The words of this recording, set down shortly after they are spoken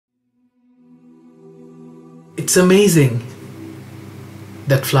It's amazing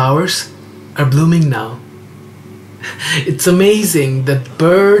that flowers are blooming now. It's amazing that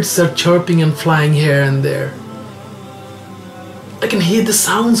birds are chirping and flying here and there. I can hear the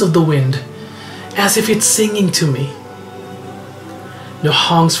sounds of the wind as if it's singing to me. No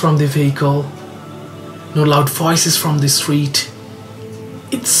honks from the vehicle, no loud voices from the street.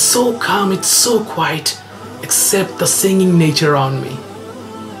 It's so calm, it's so quiet, except the singing nature around me.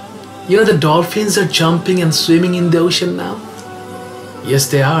 You know the dolphins are jumping and swimming in the ocean now? Yes,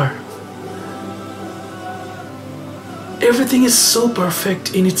 they are. Everything is so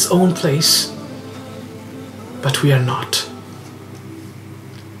perfect in its own place, but we are not.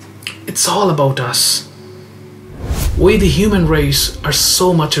 It's all about us. We, the human race, are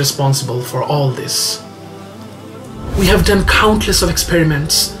so much responsible for all this. We have done countless of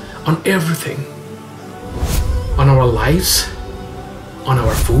experiments on everything. On our lives, on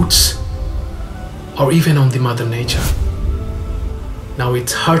our foods, or even on the Mother Nature. Now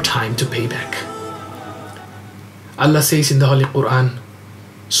it's her time to pay back. Allah says in the Holy Quran,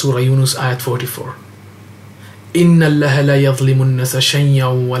 Surah Yunus, ayat 44, إِنَّ اللَّهَ لَا يَظْلِمُ النَّاسَ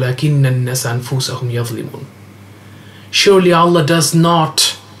شَيْئًا وَلَكِنَّ النَّاسَ أَنفُسَهُمْ يَظْلِمُونَ. Surely Allah does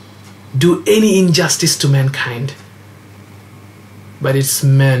not do any injustice to mankind, but its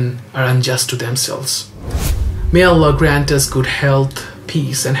men are unjust to themselves. May Allah grant us good health,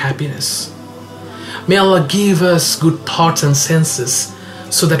 peace and happiness. May Allah give us good thoughts and senses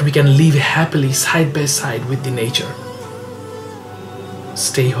so that we can live happily side by side with the nature.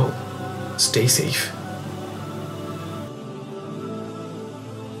 Stay home, stay safe.